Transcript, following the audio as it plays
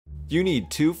You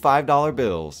need two $5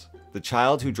 bills. The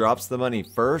child who drops the money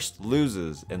first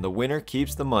loses, and the winner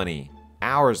keeps the money.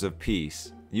 Hours of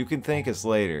peace. You can thank us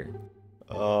later.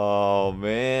 Oh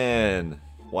man.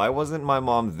 Why wasn't my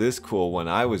mom this cool when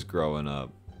I was growing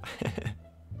up?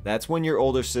 That's when your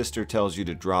older sister tells you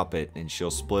to drop it and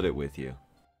she'll split it with you.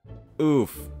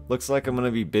 Oof, looks like I'm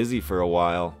gonna be busy for a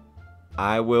while.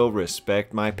 I will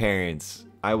respect my parents.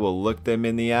 I will look them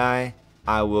in the eye.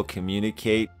 I will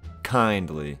communicate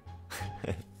kindly.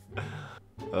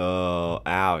 Oh,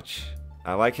 ouch.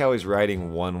 I like how he's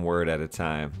writing one word at a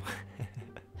time.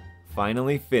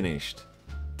 Finally finished.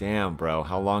 Damn, bro,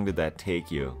 how long did that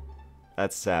take you?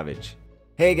 That's savage.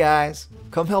 Hey guys,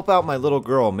 come help out my little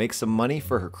girl make some money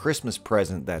for her Christmas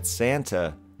present that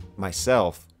Santa,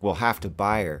 myself, will have to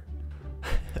buy her.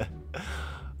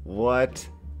 What?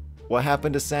 What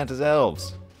happened to Santa's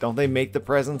elves? Don't they make the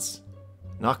presents?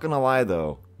 Not gonna lie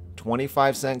though,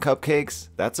 25-cent cupcakes?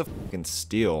 That's a fucking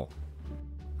steal.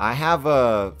 I have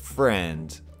a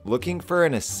friend looking for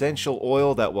an essential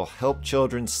oil that will help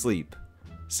children sleep.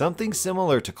 Something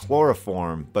similar to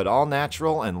chloroform, but all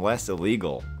natural and less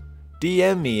illegal.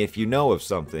 DM me if you know of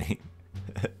something.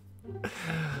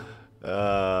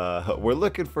 We're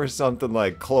looking for something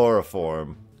like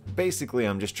chloroform. Basically,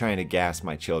 I'm just trying to gas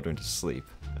my children to sleep.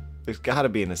 There's gotta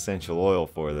be an essential oil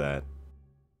for that.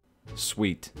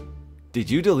 Sweet. Did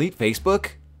you delete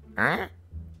Facebook? Huh?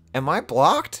 Am I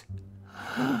blocked?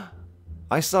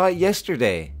 I saw it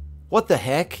yesterday. What the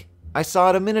heck? I saw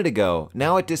it a minute ago.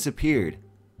 Now it disappeared.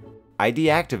 I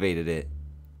deactivated it.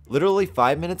 Literally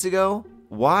 5 minutes ago?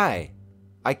 Why?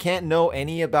 I can't know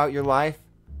any about your life?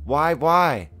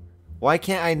 Why? Why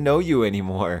can't I know you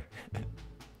anymore?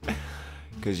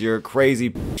 'Cause you're a crazy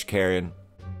bitch, Karen.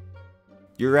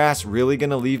 Your ass really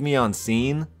gonna leave me on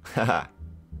scene? Haha.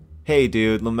 Hey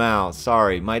dude, Lamau,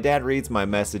 sorry, my dad reads my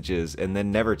messages and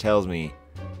then never tells me.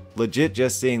 Legit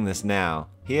just seeing this now.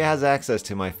 He has access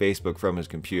to my Facebook from his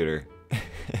computer.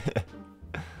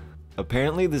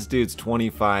 Apparently this dude's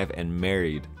 25 and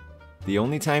married. The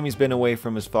only time he's been away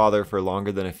from his father for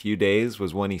longer than a few days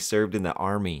was when he served in the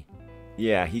army.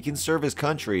 Yeah, he can serve his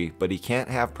country, but he can't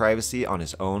have privacy on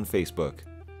his own Facebook.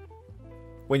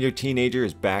 When your teenager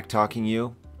is back-talking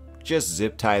you, just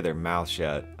zip tie their mouth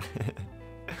shut.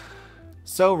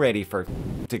 So ready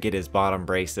to get his bottom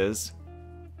braces.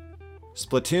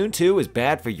 Splatoon 2 is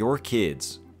bad for your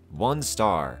kids. 1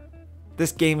 star.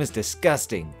 This game is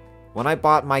disgusting. When I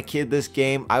bought my kid this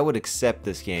game, I would accept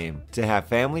this game to have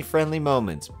family-friendly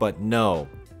moments, but no.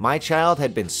 My child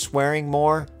had been swearing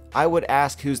more. I would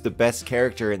ask who's the best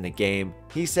character in the game.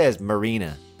 He says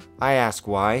Marina. I ask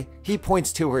why. He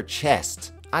points to her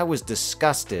chest. I was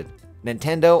disgusted.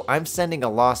 Nintendo, I'm sending a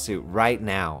lawsuit right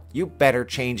now. You better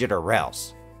change it or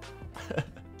else.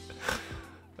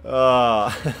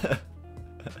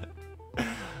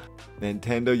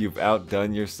 Nintendo, you've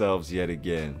outdone yourselves yet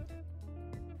again.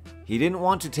 He didn't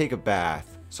want to take a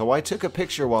bath, so I took a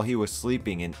picture while he was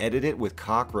sleeping and edited it with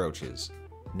cockroaches.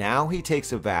 Now he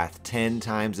takes a bath 10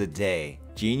 times a day.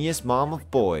 Genius mom of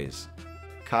boys.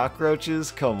 Cockroaches?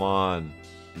 Come on.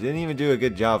 You didn't even do a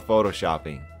good job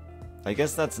photoshopping. I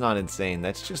guess that's not insane,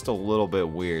 that's just a little bit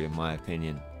weird in my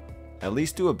opinion. At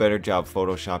least do a better job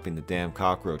photoshopping the damn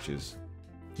cockroaches.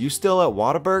 You still at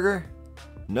Whataburger?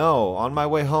 No, on my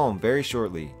way home very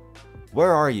shortly.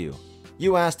 Where are you?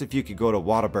 You asked if you could go to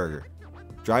Whataburger.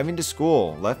 Driving to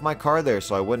school, left my car there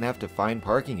so I wouldn't have to find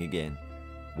parking again.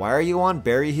 Why are you on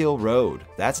Berry Hill Road?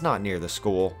 That's not near the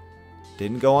school.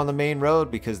 Didn't go on the main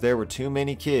road because there were too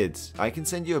many kids. I can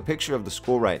send you a picture of the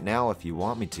school right now if you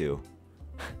want me to.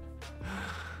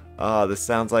 Oh, this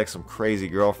sounds like some crazy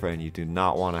girlfriend you do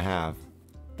not want to have.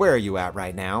 Where are you at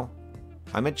right now?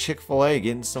 I'm at Chick-fil-A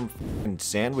getting some f***ing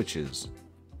sandwiches.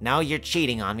 No, you're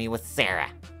cheating on me with Sarah.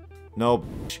 No,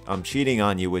 bitch, I'm cheating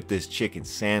on you with this chicken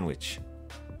sandwich.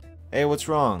 Hey, what's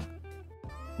wrong?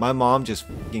 My mom just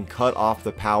f***ing cut off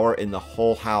the power in the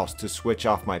whole house to switch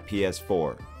off my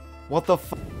PS4. What the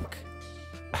fuck?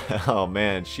 Oh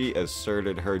man, she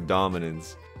asserted her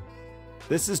dominance.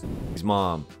 This is his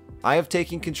mom. I have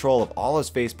taken control of all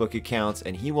his Facebook accounts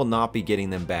and he will not be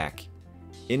getting them back.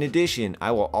 In addition,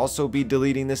 I will also be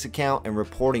deleting this account and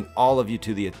reporting all of you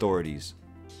to the authorities.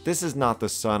 This is not the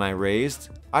son I raised.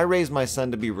 I raised my son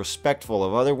to be respectful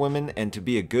of other women and to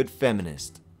be a good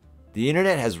feminist. The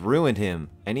internet has ruined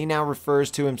him, and he now refers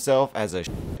to himself as a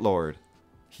lord.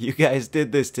 You guys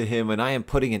did this to him and I am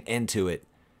putting an end to it.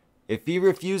 If he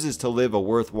refuses to live a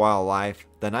worthwhile life,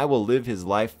 then I will live his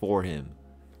life for him.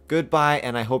 Goodbye,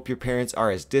 and I hope your parents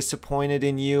are as disappointed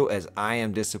in you as I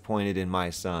am disappointed in my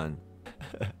son.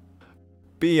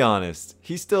 Be honest,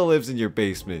 he still lives in your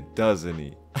basement, doesn't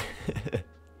he?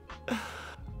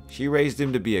 She raised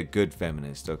him to be a good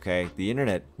feminist, okay? The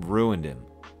internet ruined him.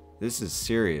 This is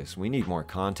serious. We need more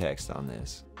context on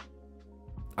this.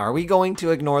 Are we going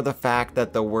to ignore the fact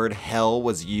that the word hell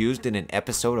was used in an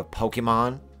episode of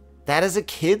Pokemon? That is a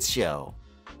kid's show.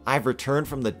 I've returned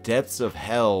from the depths of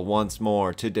hell once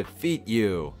more to defeat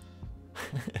you.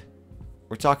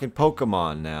 We're talking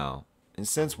Pokemon now. And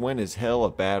since when is hell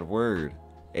a bad word?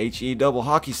 H-E double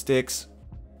hockey sticks.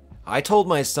 I told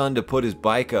my son to put his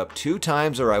bike up 2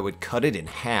 times or I would cut it in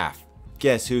half.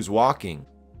 Guess who's walking?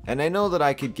 And I know that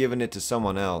I could given it to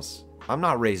someone else. I'm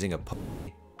not raising a puppy.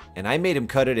 And I made him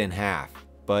cut it in half.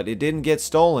 But it didn't get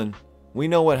stolen. We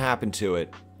know what happened to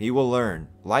it. He will learn.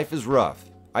 Life is rough.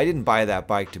 I didn't buy that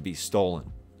bike to be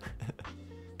stolen.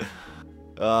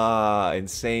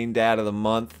 Insane dad of the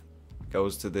month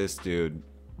goes to this dude.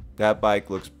 That bike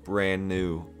looks brand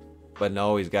new. But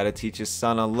no, he's got to teach his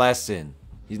son a lesson.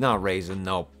 He's not raising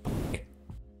no p***.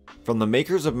 From the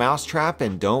makers of Mousetrap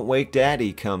and Don't Wake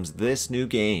Daddy comes this new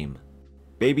game.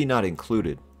 Baby not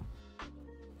included.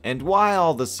 And why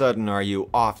all of a sudden are you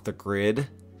off the grid?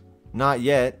 Not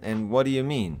yet, and what do you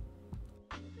mean?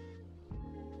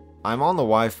 I'm on the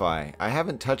Wi-Fi. I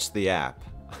haven't touched the app.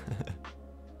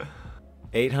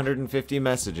 850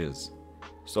 messages.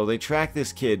 So they track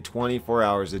this kid 24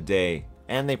 hours a day,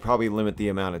 and they probably limit the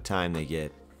amount of time they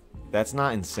get. That's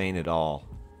not insane at all.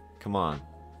 Come on.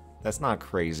 That's not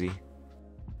crazy.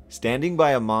 Standing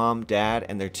by a mom, dad,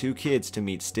 and their 2 kids to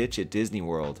meet Stitch at Disney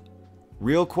World.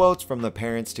 Real quotes from the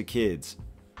parents to kids.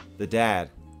 The dad,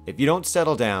 if you don't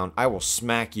settle down, I will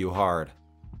smack you hard.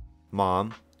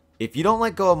 Mom, if you don't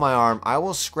let go of my arm, I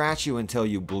will scratch you until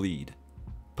you bleed.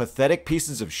 Pathetic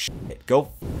pieces of shit.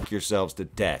 Go f*** yourselves to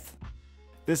death.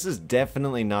 This is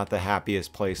definitely not the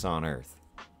happiest place on earth.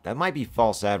 That might be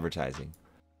false advertising.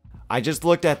 I just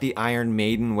looked at the Iron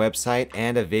Maiden website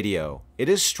and a video. It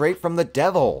is straight from the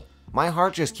devil. My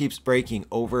heart just keeps breaking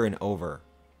over and over.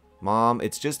 Mom,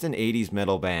 it's just an 80s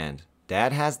metal band.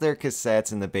 Dad has their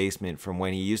cassettes in the basement from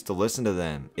when he used to listen to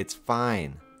them. It's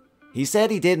fine. He said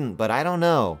he didn't, but I don't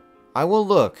know. I will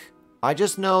look. I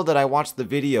just know that I watched the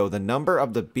video, The Number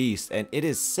of the Beast, and it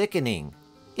is sickening.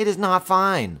 It is not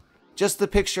fine. Just the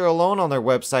picture alone on their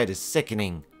website is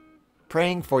sickening.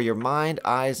 Praying for your mind,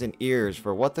 eyes, and ears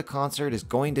for what the concert is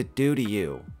going to do to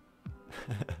you.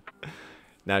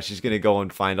 Now she's going to go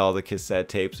and find all the cassette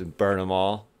tapes and burn them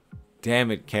all.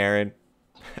 Damn it, Karen.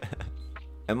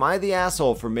 Am I the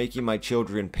asshole for making my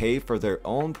children pay for their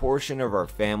own portion of our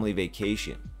family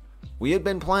vacation? We had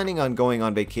been planning on going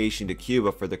on vacation to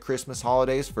Cuba for the Christmas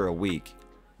holidays for a week.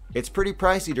 It's pretty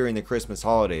pricey during the Christmas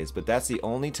holidays, but that's the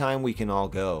only time we can all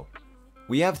go.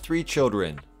 We have 3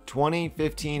 children, 20,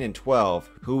 15, and 12,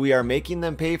 who we are making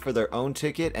them pay for their own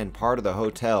ticket and part of the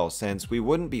hotel since we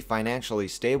wouldn't be financially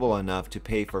stable enough to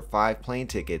pay for 5 plane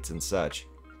tickets and such.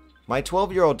 My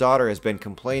 12-year-old daughter has been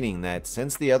complaining that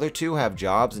since the other 2 have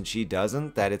jobs and she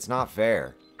doesn't, that it's not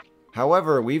fair.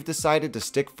 However, we've decided to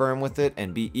stick firm with it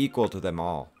and be equal to them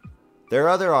all. Their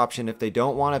other option if they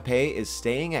don't want to pay is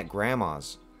staying at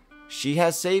grandma's. She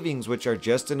has savings which are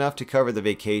just enough to cover the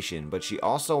vacation, but she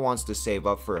also wants to save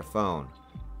up for a phone.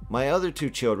 My other 2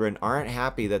 children aren't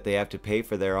happy that they have to pay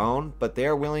for their own, but they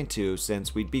are willing to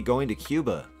since we'd be going to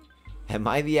Cuba. Am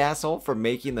I the asshole for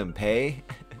making them pay?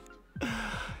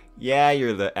 Yeah,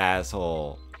 you're the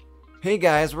asshole. Hey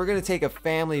guys, we're gonna take a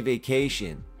family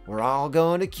vacation. We're all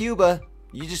going to Cuba.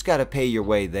 You just gotta pay your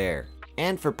way there.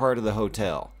 And for part of the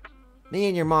hotel. Me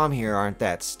and your mom here aren't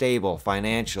that stable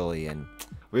financially, and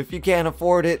if you can't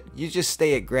afford it, you just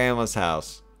stay at grandma's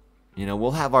house. You know,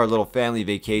 we'll have our little family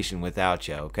vacation without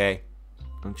you, okay?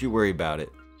 Don't you worry about it.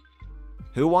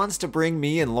 Who wants to bring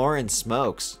me and Lauren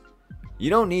smokes?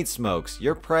 You don't need smokes,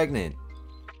 you're pregnant.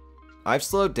 I've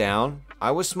slowed down.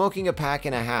 I was smoking a pack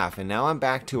and a half and now I'm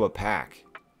back to a pack.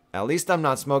 At least I'm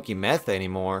not smoking meth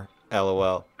anymore,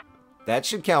 lol. That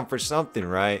should count for something,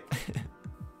 right?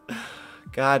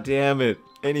 God damn it,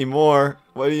 anymore?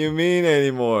 What do you mean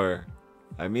anymore?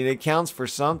 I mean it counts for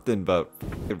something, but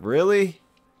really?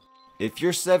 If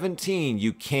you're 17,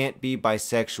 you can't be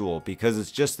bisexual because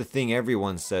it's just the thing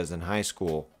everyone says in high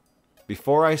school.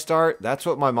 Before I start, that's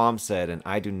what my mom said and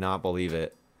I do not believe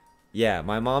it. Yeah,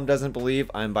 my mom doesn't believe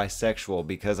I'm bisexual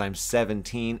because I'm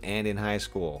 17 and in high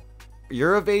school.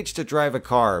 You're of age to drive a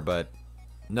car, but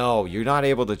no, you're not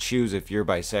able to choose if you're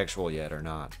bisexual yet or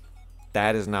not.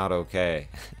 That is not okay.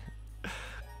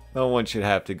 No one should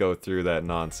have to go through that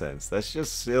nonsense. That's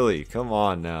just silly. Come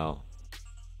on now.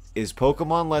 Is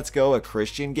Pokemon Let's Go a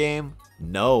Christian game?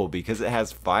 No, because it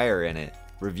has fire in it.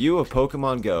 Review of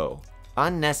Pokemon Go.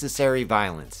 Unnecessary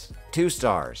violence. 2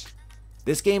 stars.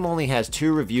 This game only has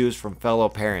 2 reviews from fellow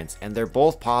parents, and they're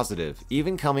both positive,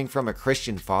 even coming from a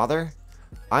Christian father.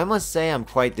 I must say I'm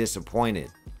quite disappointed.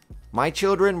 My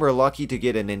children were lucky to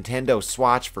get a Nintendo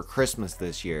Switch for Christmas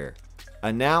this year.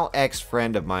 A now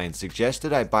ex-friend of mine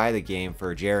suggested I buy the game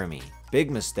for Jeremy.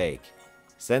 Big mistake.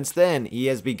 Since then, he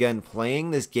has begun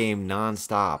playing this game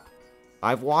non-stop.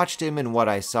 I've watched him and what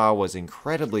I saw was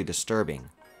incredibly disturbing.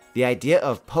 The idea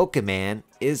of Pokemon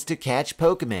is to catch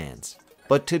Pokemons.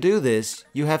 But to do this,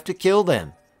 you have to kill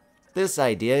them. This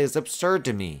idea is absurd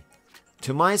to me.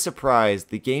 To my surprise,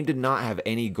 the game did not have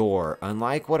any gore,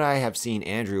 unlike what I have seen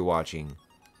Andrew watching.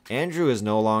 Andrew is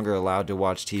no longer allowed to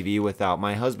watch TV without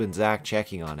my husband Zach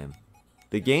checking on him.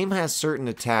 The game has certain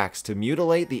attacks to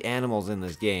mutilate the animals in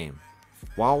this game.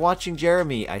 While watching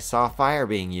Jeremy, I saw fire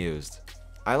being used.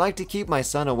 I like to keep my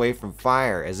son away from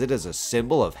fire as it is a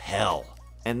symbol of hell.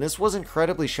 And this was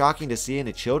incredibly shocking to see in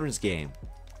a children's game.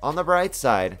 On the bright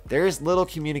side, there is little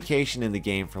communication in the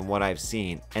game from what I've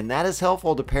seen, and that is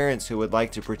helpful to parents who would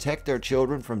like to protect their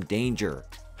children from danger.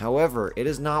 However, it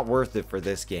is not worth it for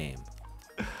this game.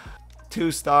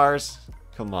 2 stars?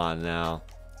 Come on now.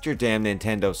 Get your damn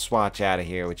Nintendo Switch out of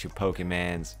here with your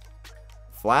Pokemons.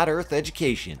 Flat Earth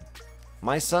Education.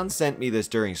 My son sent me this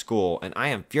during school, and I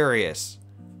am furious.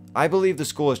 I believe the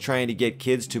school is trying to get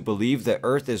kids to believe the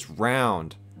Earth is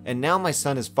round, and now my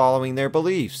son is following their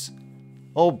beliefs.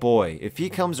 Oh boy, if he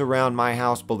comes around my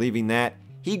house believing that,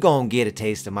 he gon' get a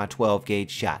taste of my 12-gauge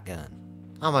shotgun.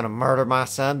 I'm gonna murder my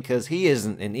son because he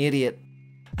isn't an idiot.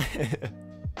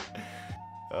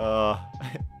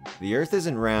 The Earth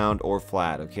isn't round or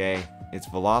flat, okay? It's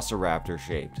Velociraptor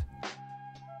shaped.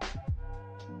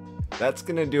 That's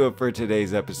gonna do it for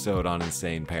today's episode on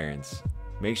Insane Parents.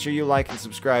 Make sure you like and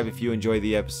subscribe if you enjoyed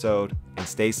the episode, and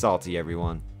stay salty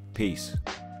everyone. Peace.